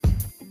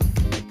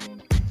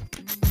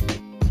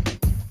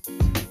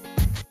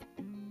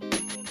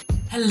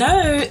Hello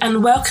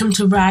and welcome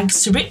to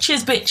Rags to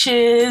Riches,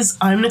 bitches.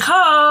 I'm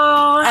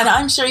Nicole. And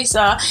I'm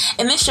Sharissa.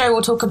 In this show,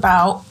 we'll talk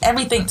about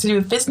everything to do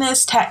with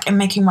business, tech, and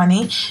making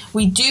money.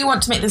 We do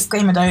want to make the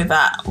disclaimer, though,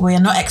 that we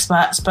are not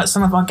experts, but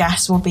some of our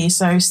guests will be,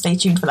 so stay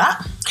tuned for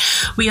that.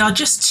 We are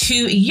just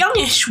two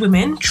youngish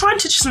women trying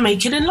to just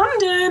make it in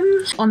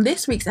London. On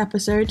this week's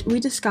episode, we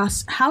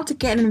discuss how to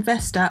get an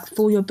investor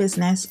for your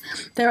business.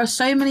 There are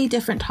so many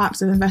different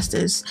types of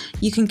investors.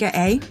 You can get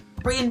a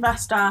free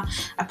investor,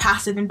 a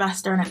passive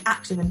investor, and an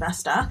active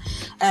investor.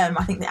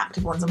 I think the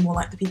active ones are more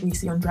like the people you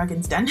see on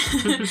Dragon's Den.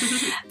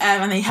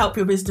 And they help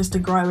your business to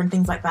grow and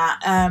things like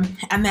that.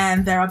 And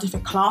then there are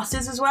different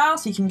classes as well.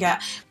 So you can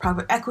get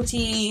private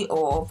equity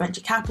or venture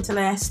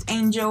capitalist,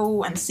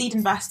 angel and seed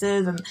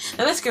investors, and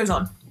the list goes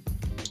on.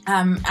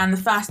 And the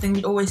first thing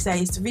we always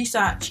say is to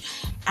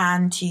research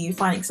and to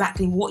find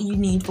exactly what you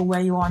need for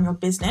where you are in your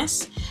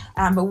business.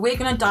 But we're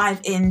going to dive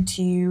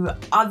into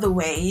other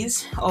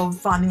ways of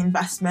finding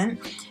investment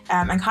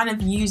and kind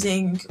of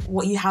using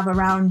what you have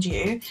around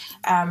you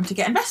to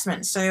get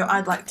investment. So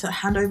I'd like to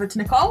hand over to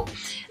Nicole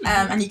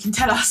and you can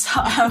tell us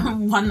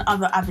one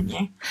other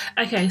avenue.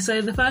 Okay,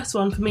 so the first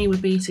one for me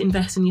would be to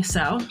invest in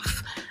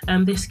yourself.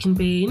 This can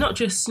be not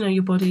just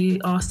your body,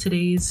 arse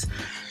titties,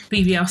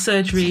 BBL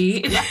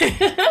surgery.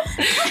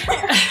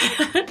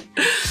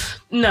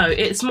 No,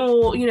 it's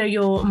more,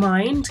 your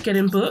mind,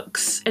 getting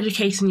books,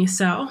 educating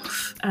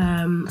yourself,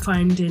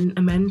 finding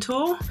a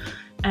mentor,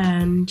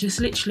 and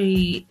just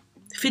literally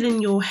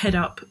filling your head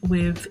up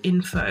with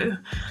info.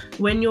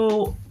 When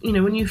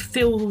when you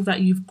feel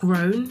that you've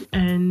grown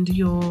and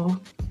you're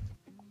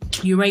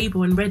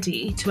able and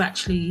ready to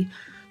actually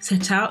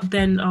set out,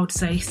 then I would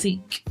say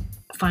seek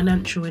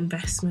financial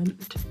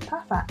investment.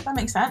 Perfect. That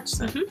makes sense.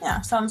 Mm-hmm. Yeah,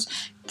 sounds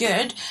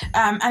good.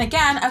 And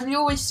again, as we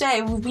always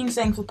say, we've been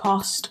saying for the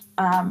past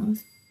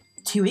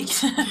 2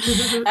 weeks,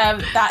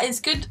 that is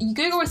good.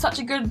 Google is such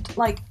a good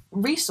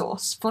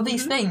resource for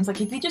these things. If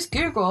you just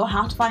Google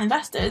how to find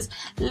investors,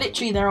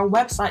 literally there are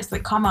websites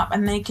that come up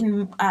and they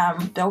can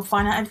they'll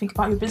find out everything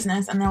about your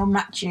business and they'll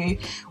match you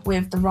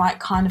with the right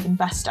kind of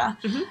investor.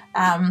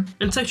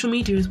 And social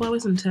media as well,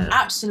 isn't it?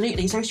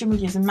 Absolutely. Social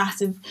media is a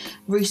massive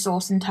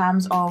resource in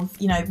terms of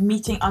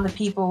meeting other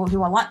people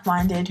who are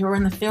like-minded, who are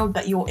in the field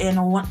that you're in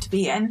or want to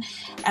be in,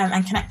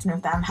 and connecting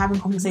with them, having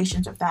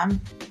conversations with them.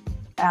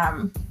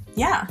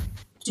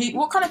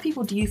 What kind of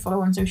people do you follow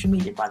on social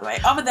media, by the way?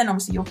 Other than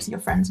obviously your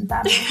friends and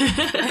family.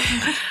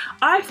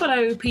 I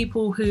follow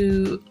people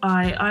who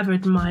I either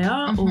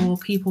admire or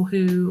people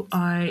who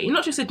I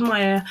not just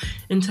admire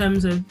in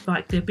terms of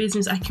their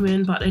business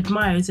acumen, but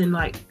admire as in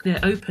their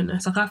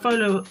openness. I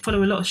follow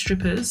a lot of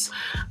strippers.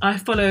 I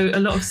follow a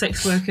lot of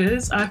sex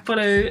workers. I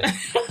follow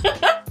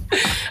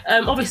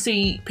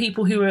obviously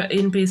people who are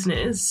in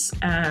business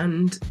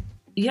and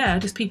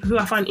just people who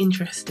I find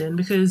interesting,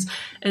 because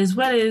as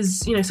well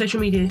as, social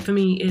media for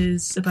me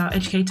is about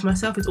educating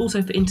myself, it's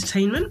also for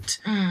entertainment.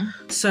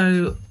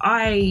 So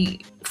I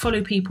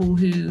follow people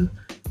who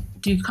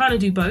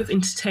do both,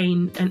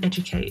 entertain and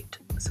educate.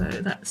 So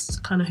that's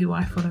kind of who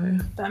I follow.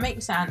 That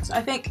makes sense.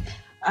 I think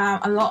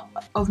a lot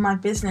of my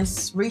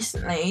business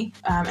recently,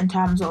 in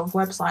terms of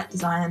website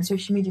design and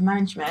social media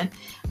management,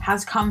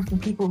 has come from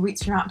people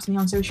reaching out to me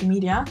on social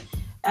media.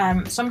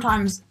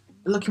 Sometimes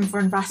looking for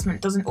investment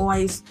doesn't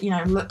always,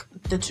 look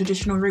the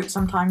traditional route.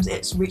 Sometimes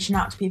it's reaching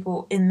out to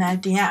people in their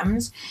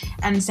DMs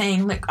and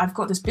saying, look, I've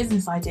got this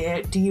business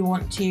idea. Do you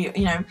want to,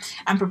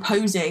 and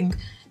proposing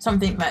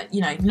something that,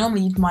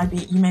 normally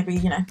you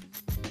maybe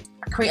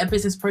create a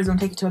business proposal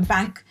and take it to a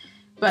bank.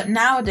 But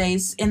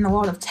nowadays, in the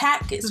world of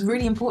tech, it's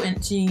really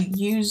important to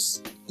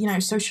use,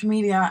 social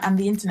media and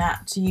the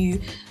internet to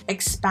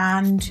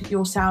expand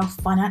yourself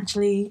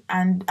financially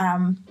and,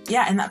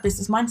 in that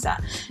business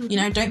mindset.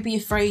 Don't be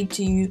afraid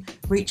to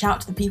reach out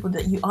to the people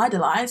that you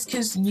idolize,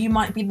 because you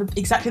might be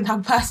exactly the type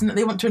of person that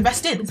they want to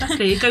invest in.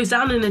 Exactly. It goes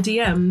down in the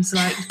DMs.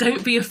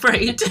 Don't be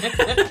afraid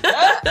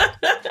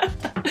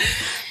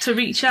to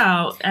reach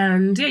out.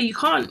 And you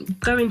can't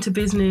go into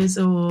business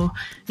or,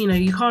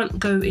 you can't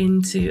go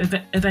into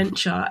a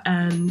venture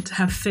and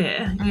have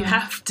fear. You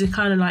have to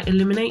kind of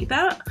eliminate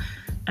that.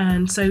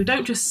 And so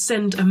don't just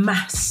send a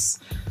mass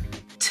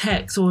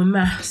text or a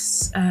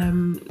mass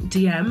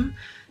DM.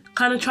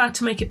 Kind of try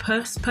to make it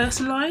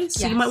personalised.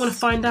 Yes. So you might want to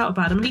find out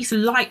about them. At least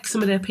like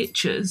some of their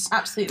pictures.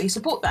 Absolutely.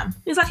 Support them.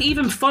 Exactly.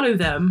 Even follow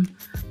them.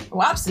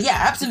 Well, absolutely.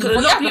 Yeah, absolutely.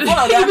 A lot of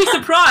people, you'll be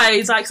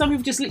surprised. Some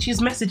people just literally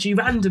just message you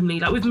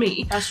randomly. With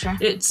me. That's true.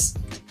 It's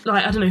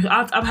I don't know.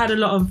 I've had a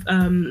lot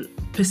of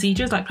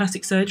procedures like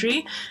plastic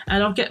surgery,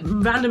 and I'll get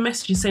random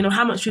messages saying,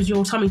 how much is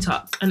your tummy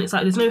tuck? And it's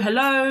there's no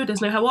hello,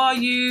 there's no how are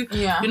you,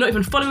 you're not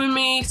even following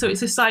me. So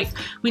it's just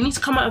we need to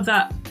come out of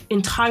that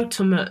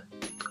entitlement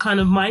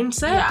kind of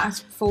mindset. Yeah, it's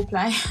full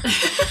play.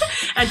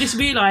 And just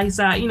realise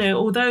that,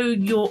 although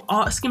you're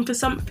asking for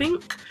something,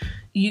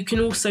 you can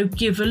also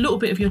give a little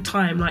bit of your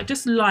time, like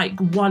just like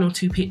 1 or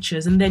 2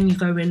 pictures, and then you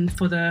go in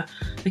for the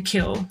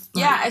kill.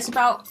 Yeah, it's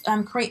about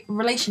create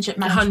relationship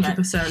management.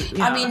 100%.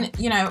 Yeah. I mean,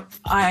 you know,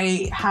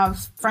 I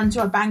have friends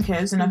who are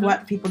bankers, and I've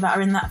worked with people that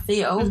are in that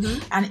field,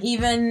 and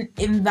even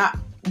in that,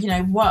 you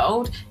know,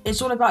 world,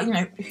 it's all about, you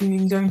know, who are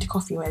you going to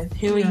coffee with,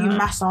 who are you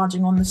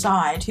massaging on the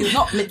side, who,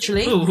 not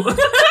literally.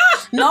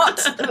 Not,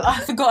 I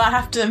forgot, I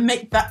have to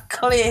make that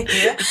clear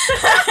here.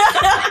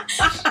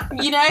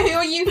 You know, who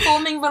are you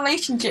forming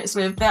relationships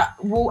with that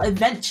will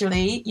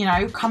eventually, you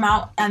know, come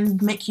out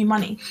and make you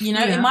money? You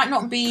know, it might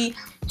not be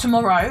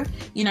tomorrow,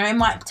 you know, it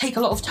might take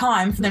a lot of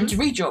time for them to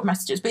read your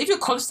messages, but if you're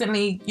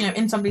constantly, you know,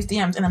 in somebody's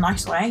DMs in a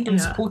nice way, in a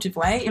supportive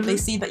way, if they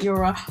see that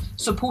you're a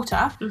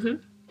supporter,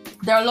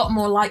 they're a lot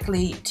more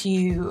likely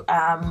to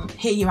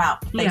hear you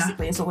out,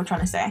 basically, is what we're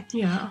trying to say.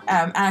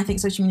 And I think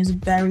social media is a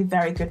very,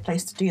 very good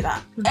place to do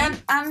that.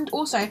 And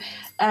also,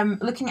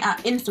 looking at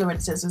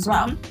influencers as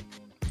well.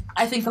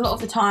 I think a lot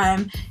of the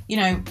time, you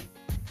know,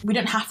 we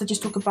don't have to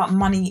just talk about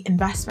money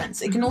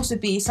investments. It can also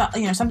be,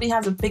 you know, somebody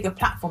has a bigger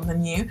platform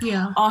than you,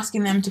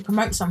 asking them to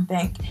promote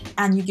something,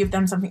 and you give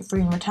them something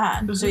free in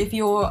return. So if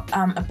you're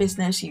a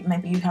business, you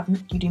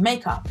do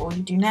makeup, or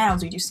you do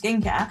nails, or you do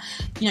skincare,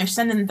 you know,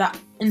 sending that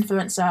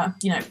influencer,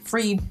 you know,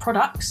 free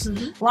products,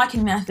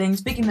 liking their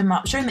things, bigging them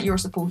up, showing that you're a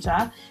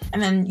supporter,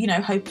 and then, you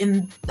know,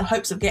 in the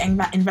hopes of getting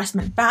that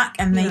investment back,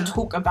 and they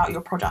talk about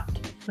your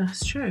product.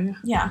 That's true.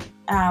 Yeah.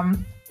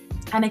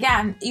 And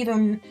again,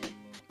 even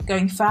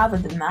going further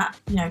than that,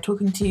 you know,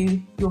 talking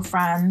to your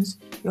friends,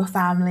 your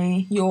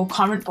family, your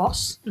current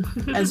boss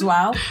as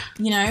well,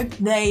 you know,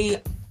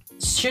 they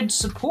should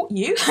support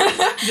you.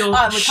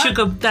 Your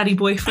sugar daddy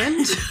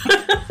boyfriend.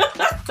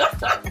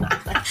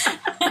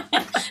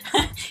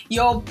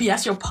 Your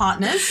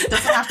partners.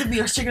 Doesn't have to be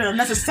your sugar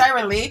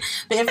necessarily,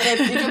 but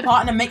if your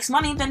partner makes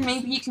money, then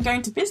maybe you can go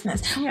into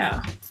business.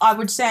 Yeah. I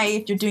would say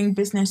if you're doing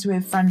business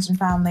with friends and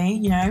family,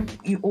 you know,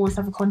 you always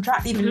have a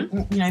contract.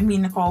 Even, you know, me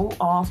and Nicole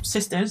are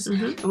sisters,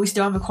 but we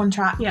still have a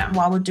contract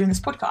while we're doing this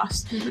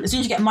podcast. As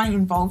soon as you get money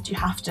involved, you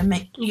have to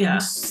make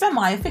things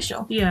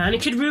semi-official. Yeah, and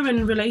it could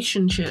ruin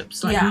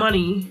relationships, like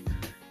money.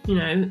 You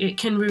know, it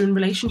can ruin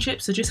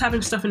relationships. So just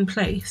having stuff in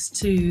place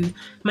to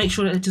make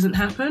sure that it doesn't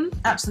happen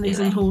is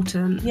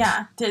important.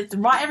 Yeah, to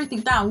write everything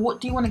down. What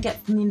do you want to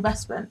get from the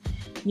investment?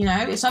 You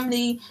know,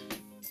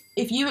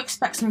 if you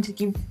expect someone to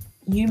give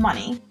you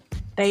money,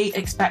 they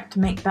expect to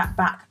make that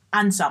back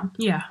and some.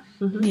 Yeah.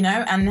 You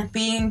know, and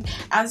being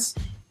as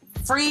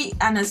free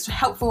and as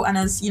helpful and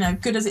as, you know,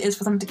 good as it is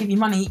for them to give you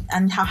money,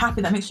 and how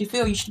happy that makes you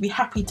feel, you should be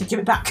happy to give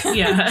it back.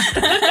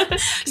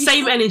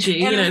 Same energy,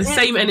 you know,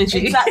 same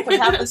energy. Exactly,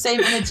 have the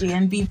same energy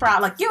and be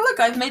proud, like,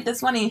 look, I've made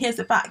this money, here's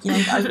it back. You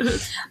know,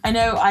 I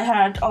know I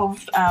heard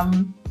of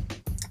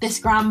this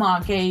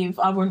grandma gave,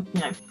 I won't, you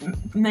know,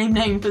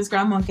 name, but this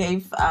grandma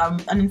gave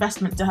an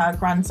investment to her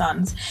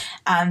grandsons,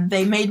 and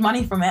they made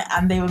money from it,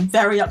 and they were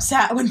very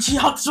upset when she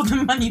asked for the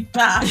money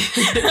back.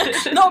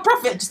 Not a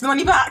profit, just the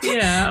money back.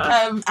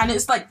 And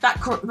it's like that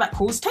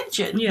caused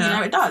tension. You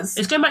know, it does.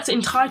 It's going back to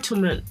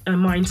entitlement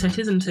mindset,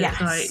 isn't it?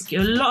 Yes. Like,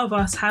 a lot of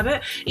us have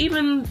it.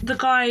 Even the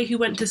guy who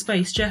went to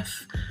space,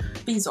 Jeff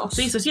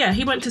Bezos, yeah,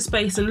 he went to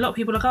space, and a lot of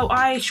people are like, oh,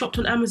 I shopped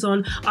on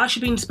Amazon, I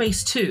should be in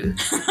space too.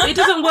 It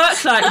doesn't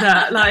work like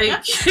that.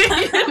 Like, you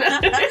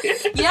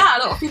know? Yeah, a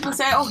lot of people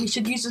say, oh, he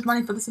should use his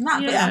money for this and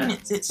that. But I mean,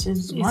 it's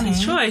his money. It's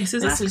his choice,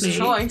 exactly. It's his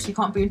choice. You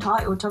can't be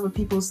entitled to other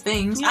people's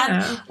things.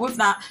 And with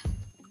that,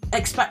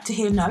 expect to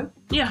hear no.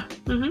 Yeah.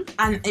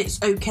 And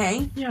it's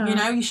okay. Yeah. You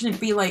know, you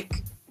shouldn't be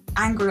like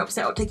angry,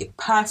 upset, or take it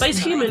personally. But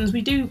as humans,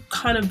 we do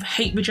kind of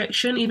hate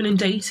rejection, even in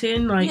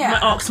dating. Like, you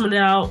might ask someone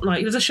out.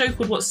 Like, there's a show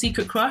called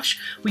Secret Crush,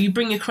 where you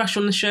bring your crush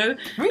on the show.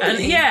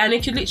 Really? And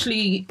it could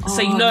literally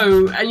say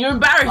no, and you're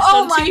embarrassed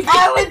on TV.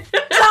 I would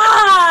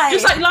die!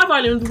 Just like Love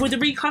Island with the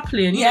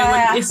recoupling. You know,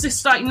 when it's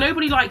just like,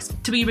 nobody likes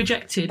to be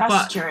rejected.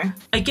 That's true.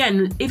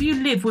 Again, if you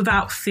live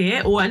without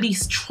fear, or at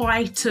least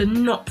try to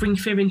not bring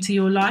fear into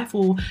your life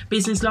or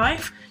business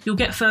life, you'll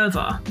get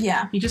further.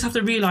 Yeah. You just have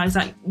to realise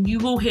that you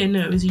will hear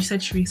no, as you said,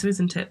 Sharissa,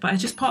 isn't it? But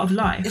it's just part of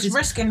life. It's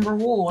risk and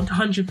reward.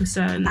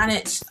 100%.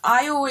 And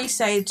I always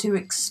say to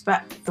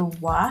expect the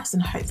worst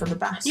and hope for the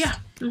best. Yeah.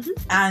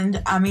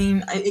 And I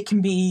mean, it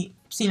can be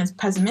seen as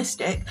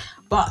pessimistic,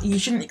 but you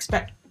shouldn't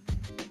expect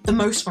the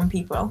most from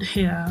people.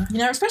 Yeah. You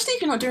know, especially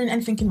if you're not doing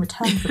anything in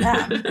return for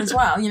them as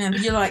well. You know,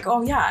 you're like,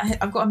 oh yeah,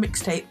 I've got a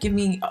mixtape, give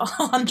me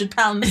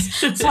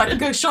 £100 so I can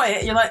go shot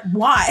it. You're like,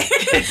 why?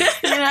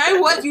 You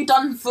know, what have you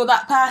done for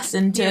that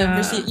person to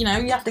receive? You know,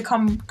 you have to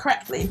come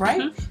correctly,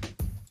 right?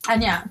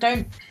 And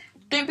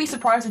don't be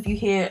surprised if you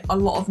hear a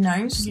lot of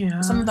no's.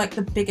 Some of like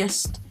the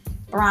biggest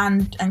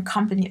brand and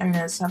company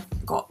owners have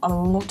got a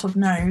lot of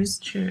no's.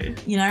 True.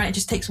 You know, it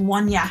just takes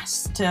one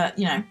yes to,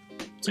 you know,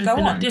 to go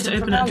on, to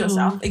open that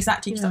yourself. door.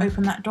 Exactly, to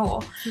open that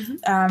door.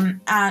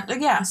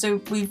 And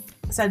so we've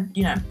said,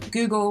 you know,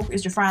 Google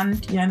is your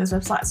friend. You know, there's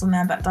websites on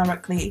there that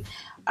directly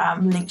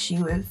links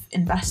you with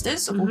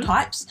investors of all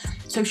types.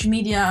 Social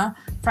media,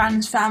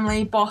 friends,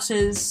 family,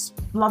 bosses,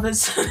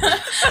 lovers.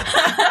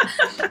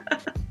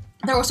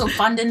 There are also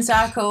funding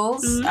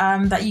circles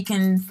that you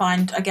can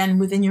find, again,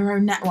 within your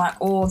own network,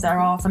 or there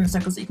are funding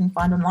circles that you can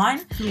find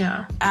online.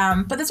 Yeah.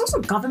 But there's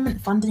also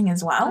government funding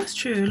as well. That's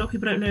true. A lot of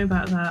people don't know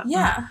about that.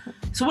 Yeah.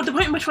 So what the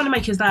point we're trying to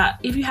make is that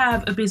if you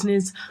have a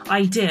business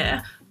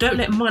idea, don't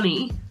let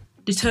money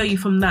deter you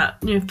from that,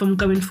 from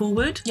going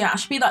forward. Yeah, it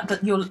should be like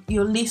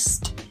your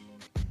least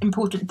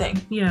important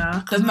thing.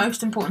 Yeah. The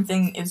most important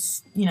thing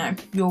is,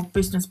 your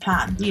business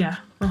plan. Yeah.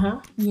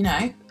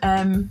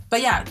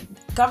 But yeah,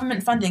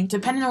 government funding,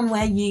 depending on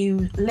where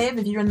you live,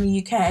 if you're in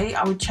the UK,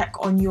 I would check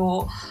on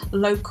your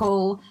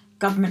local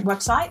government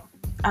website.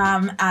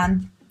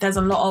 And there's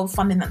a lot of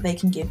funding that they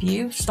can give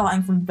you,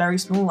 starting from very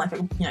small, like,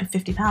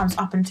 £50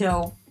 up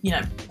until,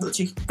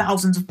 literally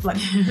thousands of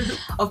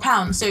of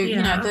pounds. So,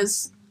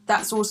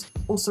 that's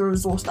also a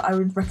resource that I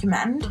would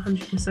recommend.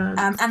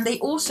 100%. And they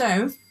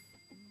also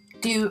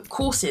do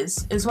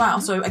courses as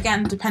well. So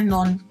again, depending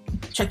on,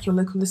 check your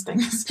local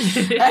listings.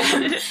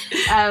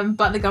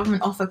 But the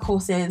government offer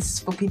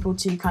courses for people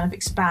to kind of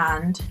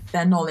expand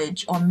their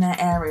knowledge on their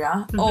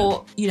area,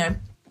 or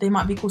they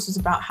might be courses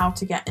about how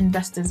to get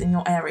investors in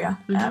your area.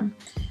 So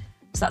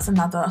that's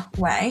another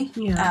way.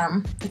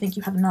 I think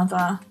you had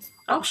another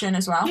option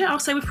as well. Yeah, I'll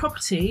say with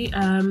property,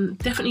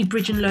 definitely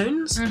bridging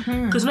loans,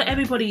 because not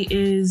everybody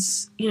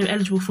is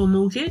eligible for a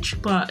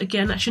mortgage, but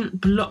again, that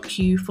shouldn't block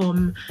you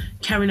from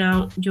carrying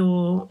out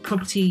your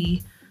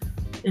property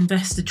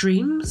investor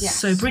dreams. Yes.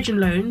 So bridging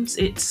loans,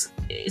 it's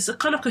a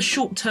kind of like a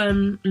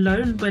short-term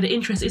loan where the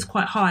interest is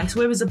quite high. So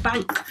whereas a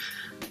bank,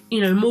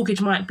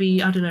 mortgage might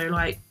be, I don't know,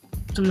 like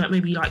something like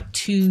maybe like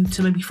 2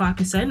 to maybe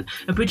 5%,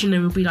 a bridging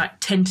loan will be like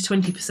 10 to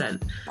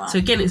 20%. Wow. So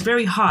again, it's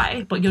very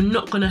high, but you're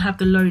not going to have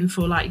the loan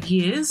for like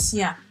years.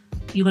 Yeah.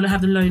 You're going to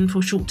have the loan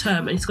for short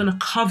term, and it's going to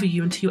cover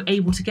you until you're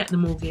able to get the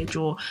mortgage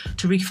or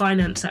to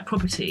refinance that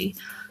property.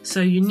 So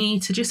you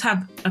need to just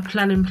have a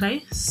plan in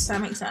place.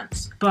 That makes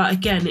sense. But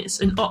again, it's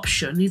an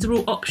option. These are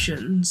all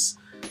options.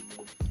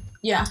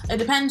 Yeah, it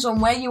depends on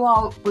where you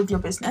are with your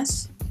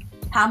business,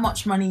 how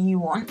much money you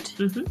want,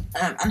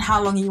 and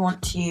how long you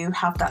want to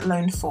have that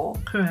loan for.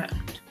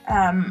 Correct.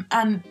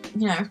 And,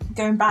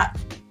 going back,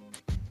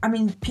 I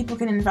mean, people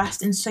can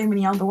invest in so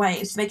many other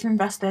ways. They can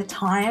invest their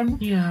time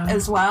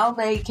as well.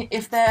 They can,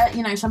 if they're,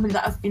 somebody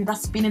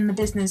that's been in the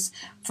business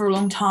for a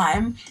long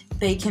time,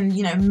 they can,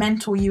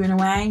 mentor you in a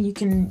way. You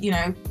can,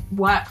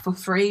 work for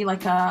free,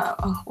 like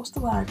what's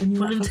the word? When you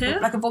volunteer?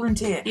 Like a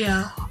volunteer.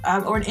 Yeah.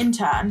 Or an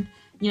intern.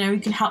 You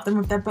can help them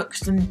with their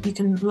books, and you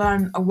can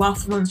learn a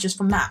wealth of knowledge just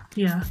from that.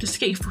 Yeah, just to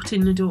get your foot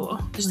in the door.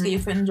 Just to get your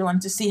foot in the door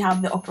and to see how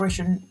the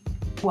operation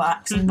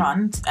works and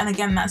runs. And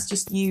again, that's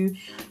just you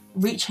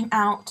reaching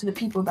out to the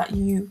people that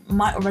you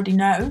might already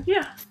know.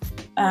 Yeah.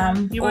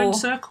 Your own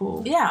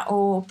circle. Yeah,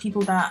 or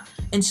people that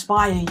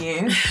inspire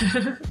you.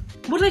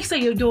 What do they say?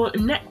 Your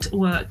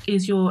network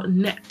is your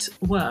net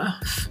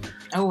worth.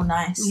 Oh,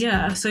 nice.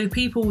 Yeah, so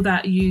people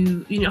that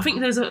I think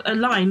there's a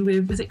line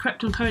with, is it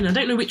Krept and Kona? I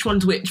don't know which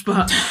one's which,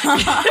 but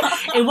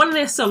in one of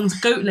their songs,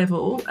 Goat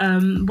Level,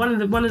 one of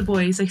the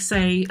boys, they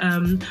say,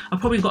 I've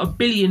probably got 1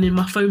 billion in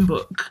my phone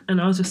book. And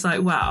I was just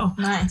like, wow.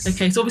 Nice.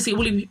 Okay, so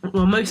obviously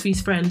most of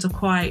these friends are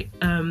quite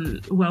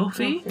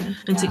wealthy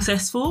and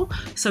successful.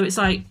 So it's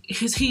like,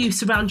 who's who you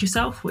surround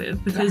yourself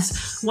with,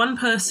 because one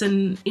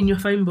person in your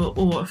phone book,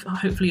 or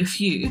hopefully a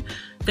few,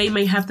 they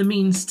may have the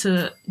means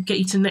to get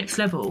you to the next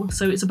level.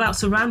 So it's about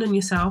surrounding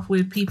yourself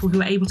with people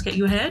who are able to get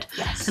you ahead.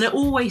 Yes. And I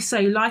always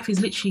say life is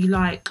literally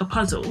like a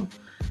puzzle.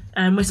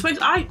 And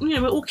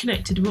we're all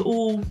connected. We're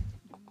all,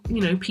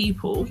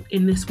 people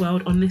in this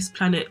world, on this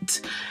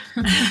planet.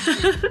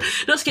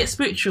 Not to get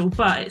spiritual,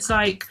 but it's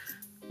like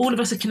all of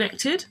us are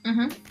connected.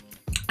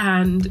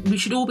 And we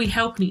should all be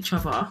helping each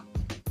other,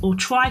 or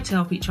try to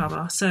help each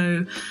other.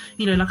 So,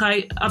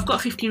 I've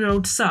got a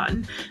 15-year-old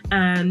son,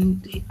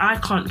 and I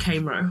can't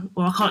Kmro,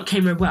 or I can't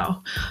Kmro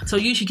well. So I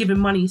usually give him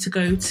money to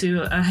go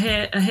to a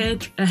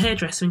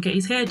hairdresser and get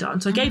his hair done.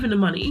 So I gave him the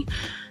money,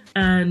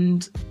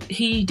 and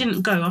he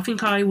didn't go. I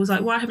think I was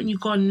like, why haven't you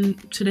gone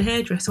to the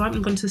hairdresser? I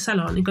haven't gone to the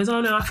salon. He goes,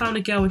 oh no, I found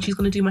a girl and she's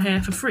going to do my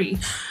hair for free.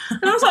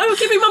 And I was like, oh,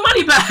 give me my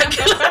money back.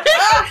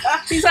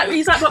 he's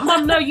like, but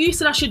Mum, no, you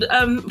said I should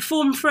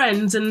form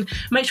friends and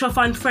make sure I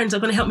find friends that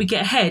are going to help me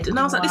get ahead. And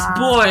I was like, this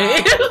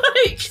boy.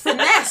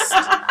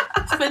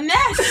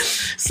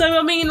 Finesse. So,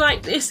 I mean,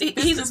 like,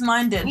 he's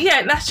minded.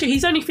 Yeah, that's true.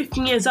 He's only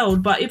 15 years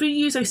old, but if you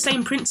use those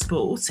same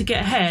principles to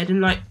get ahead, and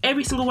like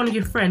every single one of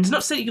your friends,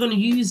 not to say that you're going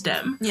to use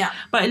them,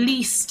 but at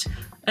least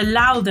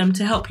allow them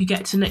to help you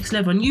get to the next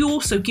level. And you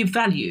also give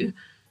value.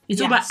 It's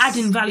all about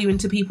adding value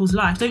into people's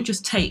life. Don't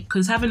just take,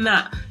 because having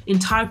that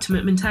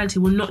entitlement mentality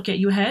will not get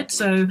you ahead.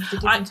 So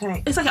it's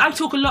like I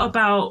talk a lot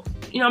about,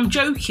 I'm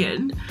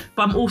joking,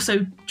 but I'm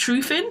also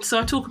truthing. So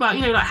I talk about,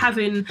 like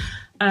having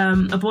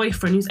a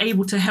boyfriend who's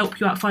able to help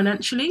you out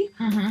financially.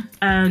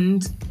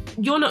 And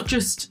you're not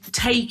just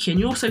taking,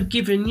 you're also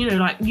giving,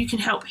 like you can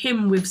help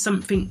him with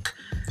something.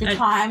 Your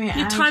time,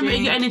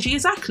 your energy,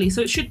 exactly.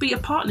 So it should be a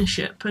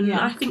partnership. And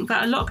I think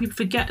that a lot of people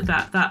forget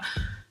that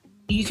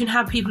you can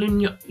have people in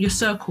your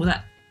circle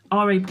that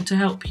are able to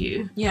help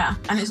you. Yeah,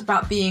 and it's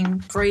about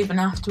being brave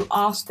enough to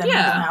ask them for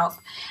Yeah. help,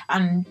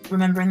 and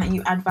remembering that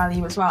you add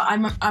value as well.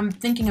 I'm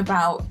thinking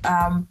about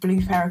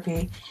Blue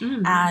Therapy,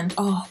 and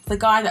the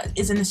guy that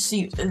is in a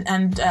suit,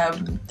 and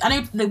I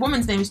know the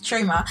woman's name is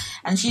Choma,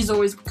 and she's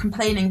always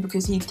complaining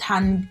because he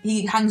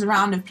hangs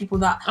around with people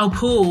that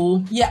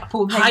Paul. Yeah,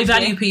 Paul. High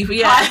value people.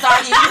 Yeah.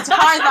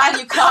 High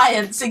value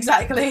clients.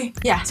 Exactly.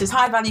 Yes, it's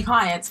high value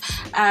clients,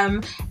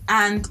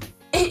 and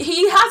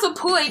he has a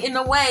point in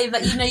a way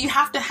that, you know, you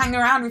have to hang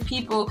around with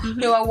people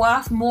who are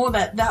worth more,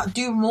 that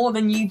do more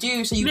than you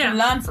do, so you can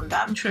learn from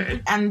them.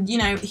 True. And, you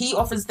know, he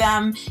offers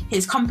them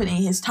his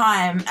company, his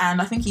time, and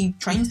I think he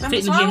trains them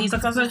as well. Yeah, he's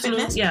like a personal.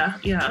 Fitness.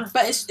 Yeah.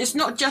 But it's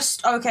not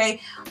just,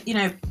 okay, you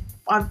know,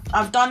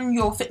 I've done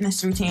your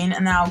fitness routine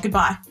and now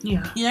goodbye.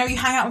 Yeah. You know, you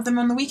hang out with them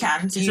on the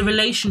weekends. It's a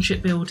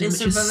relationship building,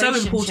 which is so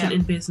important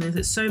in business.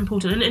 It's so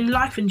important, and in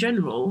life in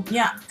general.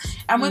 Yeah.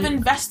 And with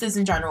investors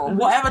in general,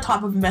 whatever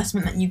type of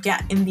investment that you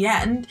get in the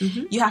end,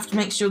 you have to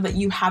make sure that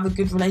you have a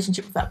good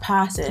relationship with that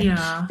person.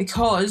 Yeah.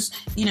 Because,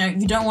 you know,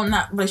 you don't want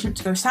that relationship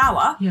to go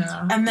sour.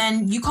 Yeah. And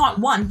then you can't,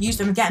 use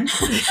them again.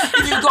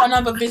 If you've got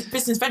another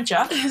business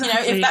venture, Exactly. you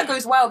know, if that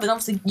goes well, then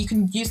obviously you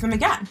can use them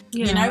again,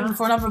 you know,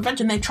 for another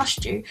venture, and they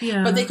trust you.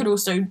 Yeah. But they could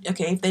also,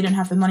 okay, if they don't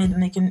have the money, then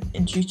they can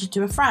introduce you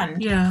to a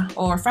friend. Yeah.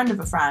 Or a friend of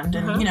a friend.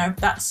 And, you know,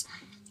 that's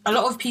a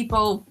lot of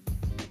people,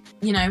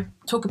 you know,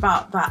 talk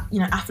about that, you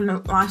know,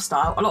 affluent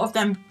lifestyle. A lot of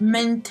them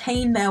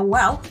maintain their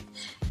wealth,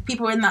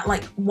 people in that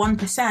like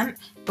 1%,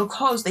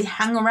 because they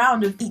hang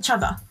around with each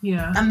other.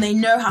 Yeah. And they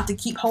know how to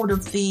keep hold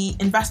of the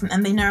investment,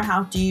 and they know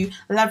how to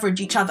leverage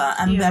each other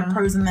and their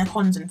pros and their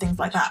cons and things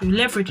like that.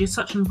 Leverage is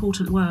such an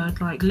important word,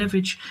 like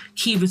leverage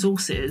key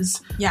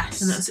resources.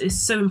 Yes. And it's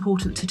so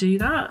important to do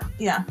that.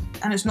 Yeah.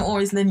 And it's not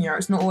always linear.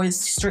 It's not always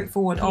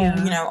straightforward. Oh,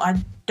 Yeah. you know, I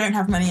don't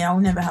have money, I'll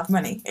never have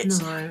money.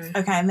 It's,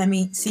 okay, let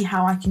me see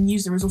how I can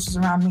use the resources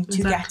around me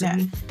to get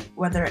it.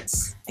 Whether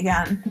it's,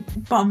 again,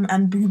 bum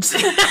and boobs.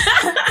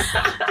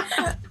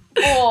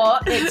 Or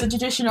it's a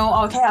traditional,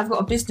 okay, I've got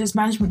a business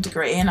management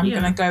degree and I'm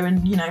going to go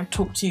and, you know,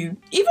 talk to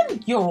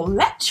even your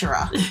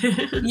lecturer.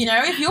 You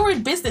know, if you're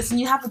in business and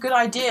you have a good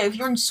idea, if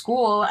you're in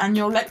school and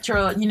your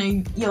lecturer, you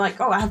know, you're like,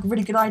 oh, I have a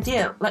really good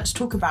idea, let's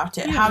talk about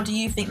it. How do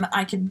you think that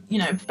I could, you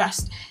know,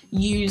 best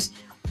use,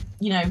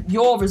 you know,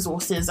 your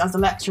resources as a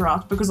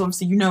lecturer, because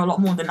obviously you know a lot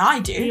more than I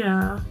do,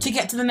 to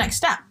get to the next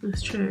step.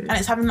 That's true. And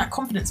it's having that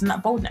confidence and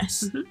that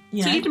boldness. You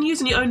know? So even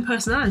using your own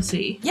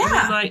personality. Yeah.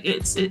 I mean, like,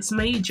 it's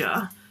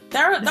major.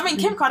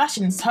 Kim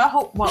Kardashian's, her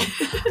whole, but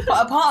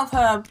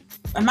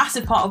a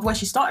massive part of where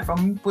she started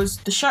from was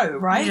the show,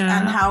 right? Yeah.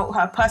 And how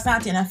her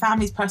personality and her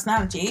family's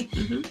personality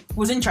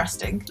was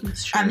interesting.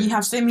 That's true. And you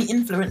have so many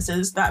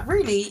influencers that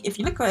really, if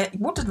you look at it,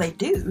 what do they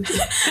do?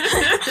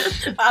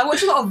 I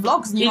watch a lot of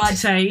vlogs and you're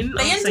entertain.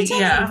 They entertain.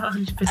 Yeah,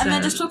 100%. And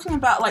they're just talking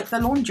about like their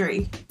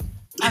laundry.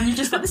 And you're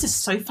just like, this is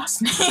so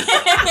fascinating.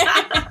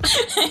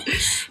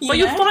 But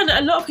you'll find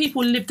that a lot of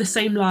people live the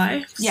same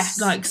life.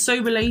 Yes. Like,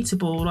 so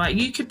relatable. Like,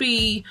 you could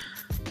be,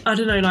 I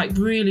don't know, like,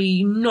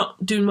 really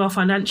not doing well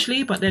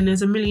financially, but then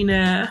there's a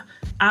millionaire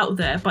out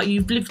there, but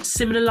you've lived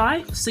similar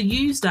life. So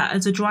use that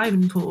as a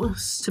driving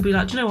force to be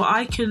like, do you know what,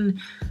 I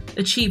can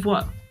achieve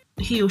what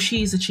he or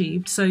she's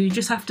achieved. So you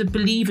just have to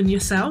believe in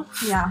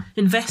yourself. Yeah.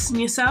 Invest in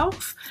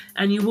yourself,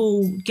 and you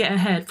will get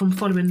ahead from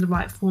following the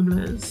right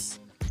formulas.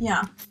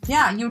 Yeah,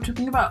 you were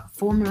talking about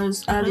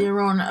formulas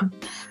earlier on.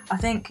 I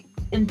think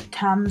in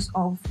terms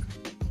of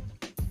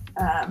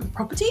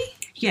property.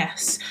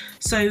 Yes.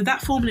 So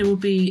that formula will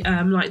be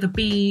like the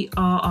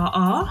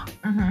BRRR.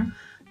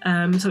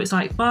 So it's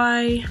like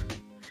buy,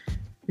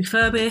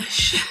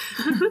 refurbish,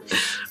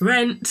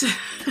 rent,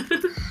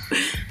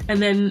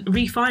 and then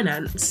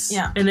refinance.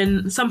 Yeah. And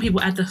then some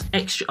people add the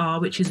extra R,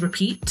 which is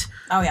repeat.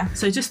 Oh, yeah.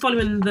 So just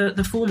following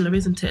the formula,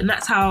 isn't it? And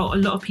that's how a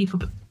lot of people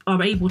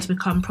are able to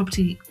become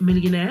property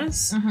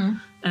millionaires.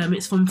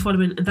 It's from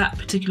following that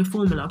particular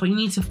formula, but you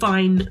need to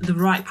find the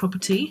right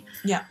property,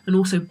 and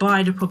also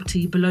buy the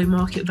property below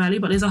market value.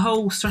 But there's a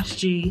whole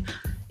strategy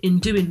in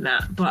doing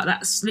that, but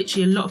that's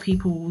literally a lot of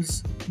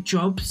people's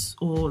jobs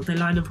or their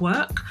line of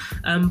work.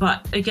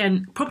 But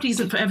again, property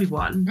isn't for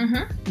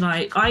everyone.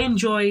 Like, I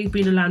enjoy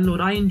being a landlord,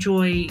 I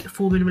enjoy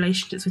forming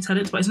relationships with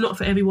tenants, but it's not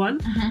for everyone.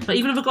 Like,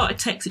 even if I got a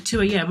text at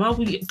 2 a.m, I'll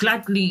be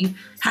gladly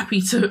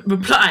happy to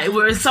reply,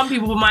 whereas some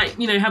people might,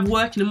 you know, have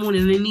work in the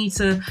morning and they need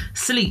to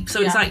sleep.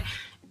 So it's like,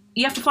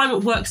 you have to find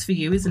what works for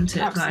you, isn't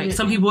it? Absolutely. Like,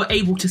 some people are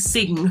able to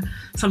sing,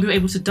 some people are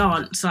able to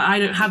dance. Like, I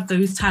don't have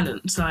those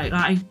talents. Like,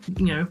 I,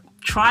 you know,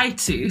 try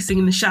to sing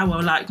in the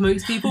shower like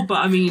most people, but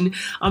I mean,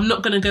 I'm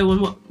not going to go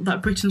on what,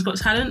 like, Britain's Got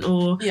Talent,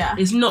 or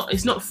it's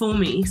not for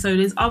me. So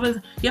there's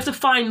other, you have to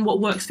find what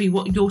works for you,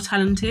 what your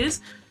talent is.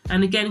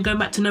 And again, going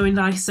back to knowing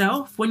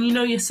thyself, when you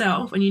know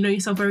yourself and you know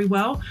yourself very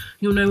well,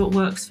 you'll know what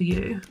works for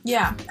you.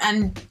 Yeah,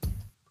 and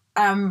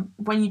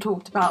when you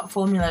talked about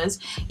formulas,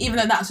 even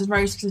though that's a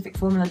very specific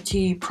formula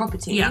to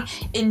property,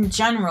 in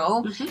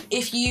general,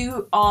 if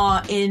you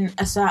are in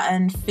a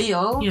certain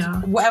field,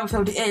 whatever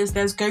field it is,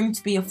 there's going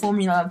to be a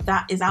formula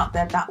that is out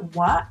there that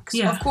works.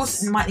 Of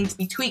course, it might need to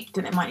be tweaked,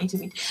 and it might need to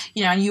be,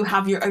 and you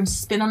have your own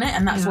spin on it,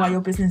 and that's why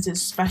your business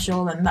is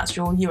special, and that's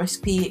your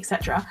USP,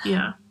 etc.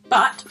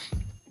 But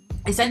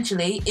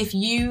essentially, if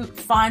you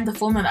find the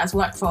formula that has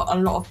worked for a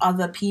lot of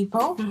other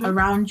people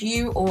around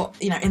you, or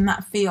in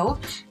that field,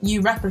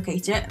 you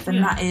replicate it,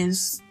 then that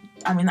is,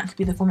 I mean, that could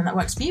be the formula that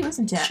works for you,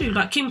 isn't it? True.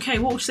 Like Kim K,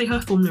 what would you say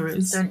her formula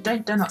is?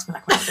 Don't ask me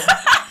that question.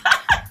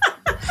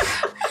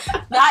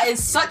 That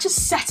is such a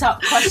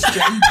set-up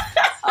question.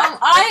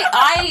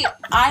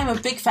 I'm a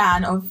big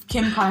fan of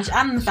Kim Kardashian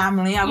and the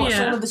family. I watch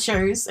all of the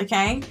shows.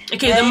 Okay,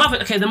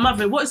 the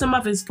mother. What is the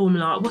mother's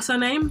formula? What's her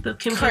name? The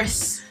Kim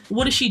Kris.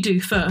 What does she do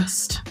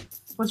first?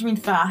 What do you mean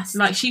first?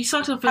 Like, she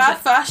started off her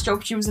first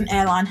job, she was an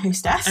airline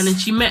hostess. And then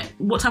she met,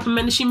 what type of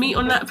men did she meet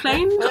on that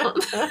plane?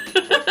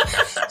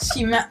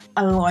 She met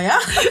a lawyer.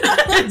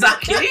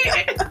 Exactly.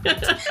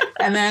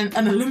 And then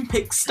an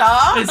Olympic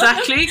star.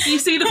 Exactly. You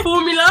see the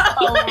formula?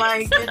 Oh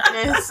my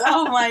goodness.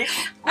 Oh my.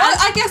 Well,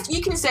 I guess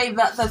you can say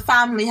that the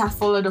family have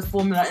followed a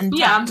formula in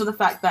terms of the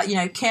fact that,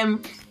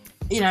 Kim,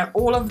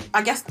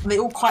 I guess they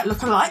all quite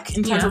look alike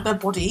in terms of their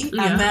body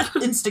and their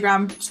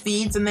Instagram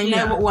feeds, and they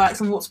know what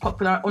works and what's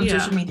popular on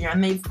social media,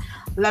 and they've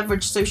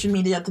leveraged social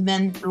media to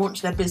then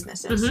launch their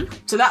businesses.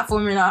 So that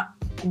formula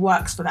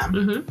works for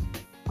them.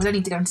 We don't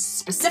need to go into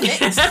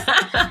specifics.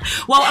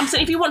 Well, I'm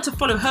saying if you want to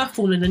follow her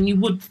formula, then you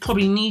would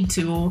probably need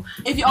to, or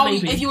if you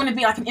want to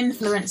be like an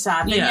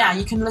influencer, then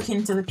you can look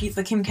into the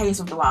Kim K's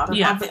of the world and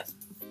have it.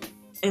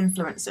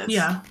 Influencers.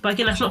 Yeah, but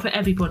again, that's not for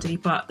everybody,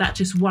 but that's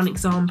just one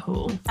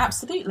example.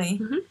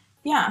 Absolutely.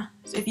 Yeah.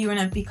 So if you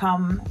want to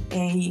become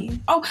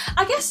in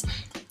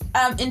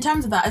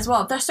terms of that as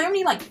well, there's so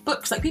many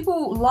books,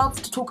 people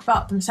love to talk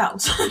about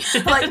themselves.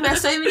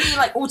 There's so many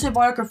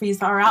autobiographies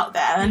that are out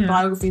there, and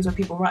biographies where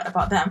people write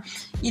about them,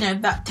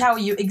 that tell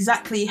you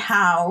exactly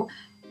how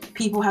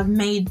people have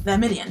made their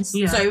millions.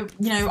 So,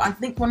 I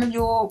think one of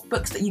your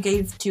books that you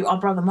gave to our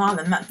brother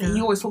Marlon that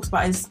he always talks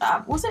about is,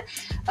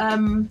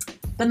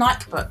 the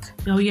Nike book.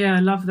 Oh yeah, I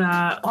love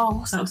that. Oh,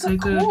 what's that was so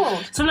good.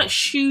 Something like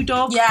Shoe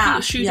Dog.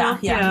 Yeah.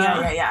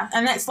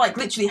 And that's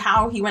literally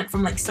how he went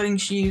from selling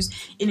shoes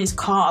in his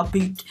car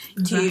boot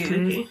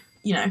to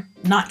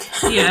Nike.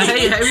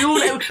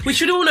 We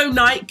should all know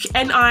Nike.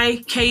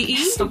 Nike.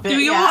 Stop it. Do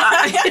we all?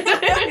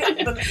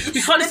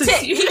 We can't the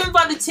tick, even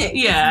by the tick.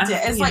 Yeah.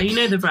 It's you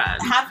know the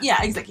brand.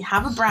 Exactly.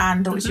 Have a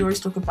brand, which you always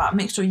talk about.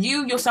 Make sure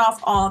you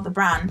yourself are the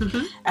brand,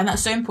 and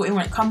that's so important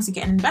when it comes to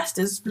getting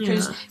investors,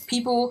 because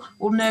people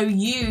will know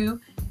you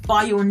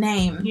by your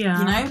name.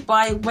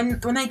 By when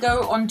they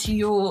go onto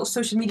your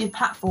social media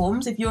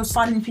platforms. If you're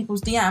sliding in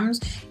people's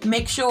DMs,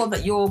 make sure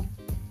that your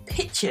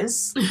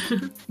pictures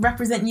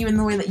represent you in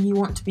the way that you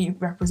want to be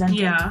represented.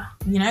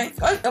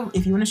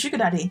 If you want a sugar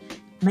daddy,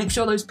 make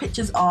sure those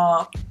pictures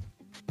are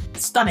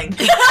stunning.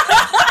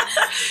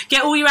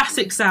 Get all your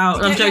ASICs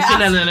out. I'm joking.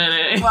 No.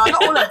 Well,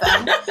 not all of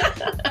them.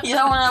 You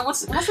don't want to.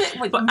 What's it?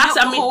 Milk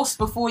the horse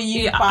before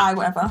you buy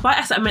whatever. By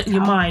asset, I meant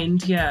your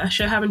mind. Yeah,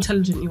 show how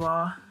intelligent you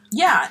are.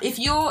 Yeah, if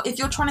you're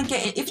trying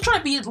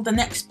to be the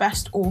next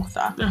best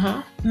author,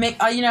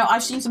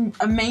 I've seen some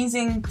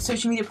amazing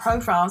social media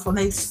profiles where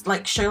they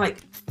show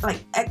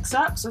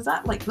excerpts, is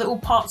that little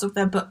parts of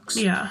their books?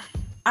 Yeah,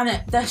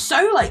 and they're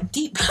so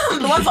deep.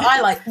 The ones that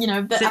I like,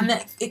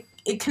 and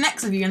it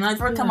connects with you. And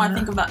every time I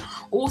think of that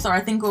author, I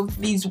think of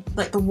these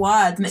the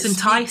words, and it's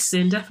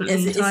enticing.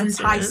 Definitely, it's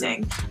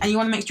enticing, and you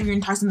want to make sure you're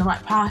enticing the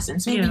right person.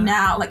 So maybe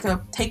now, a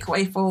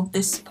takeaway for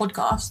this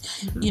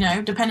podcast,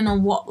 depending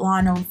on what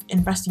line of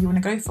investor you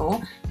want to go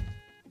for,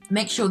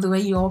 make sure the way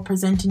you're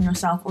presenting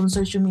yourself on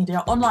social media,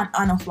 online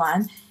and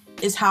offline,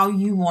 is how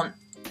you want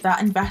that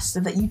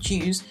investor that you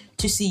choose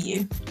to see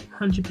you.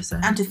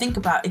 100%. And to think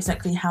about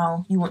exactly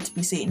how you want to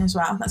be seen as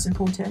well. That's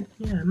important.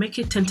 Yeah, make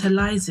it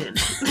tantalizing.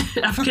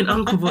 African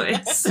uncle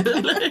voice.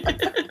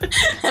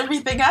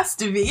 Everything has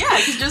to be. Yeah,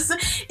 just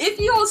if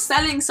you're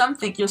selling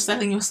something, you're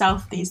selling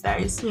yourself these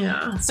days.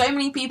 Yeah. So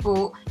many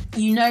people,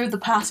 the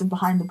person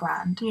behind the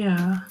brand.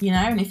 Yeah.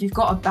 And if you've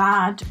got a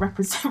bad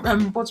reputation,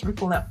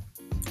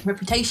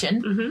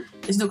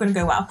 it's not going to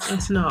go well.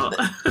 It's not.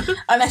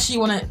 Unless you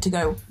want it to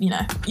go,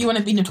 you want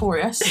to be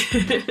notorious.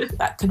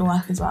 That could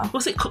work as well.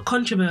 What's it?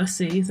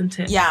 Controversy, isn't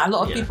it? Yeah, a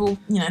lot of people,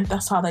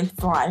 that's how they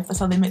thrive. That's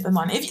how they make their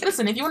money. If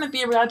you want to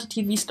be a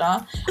reality TV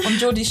star on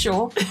Geordie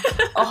Shore,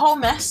 a whole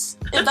mess.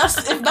 If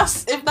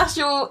that's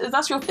your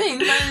thing,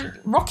 then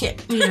rock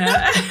it.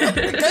 Yeah.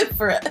 Go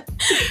for it.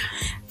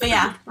 But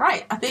yeah,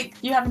 right. I think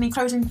you have any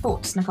closing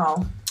thoughts,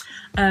 Nicole?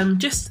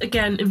 Just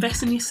again,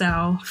 invest in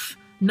yourself.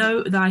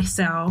 Know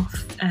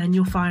thyself, and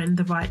you'll find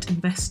the right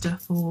investor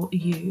for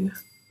you.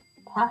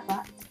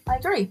 Perfect. I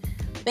agree.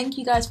 Thank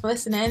you guys for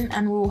listening,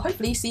 and we'll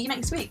hopefully see you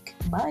next week.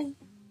 Bye.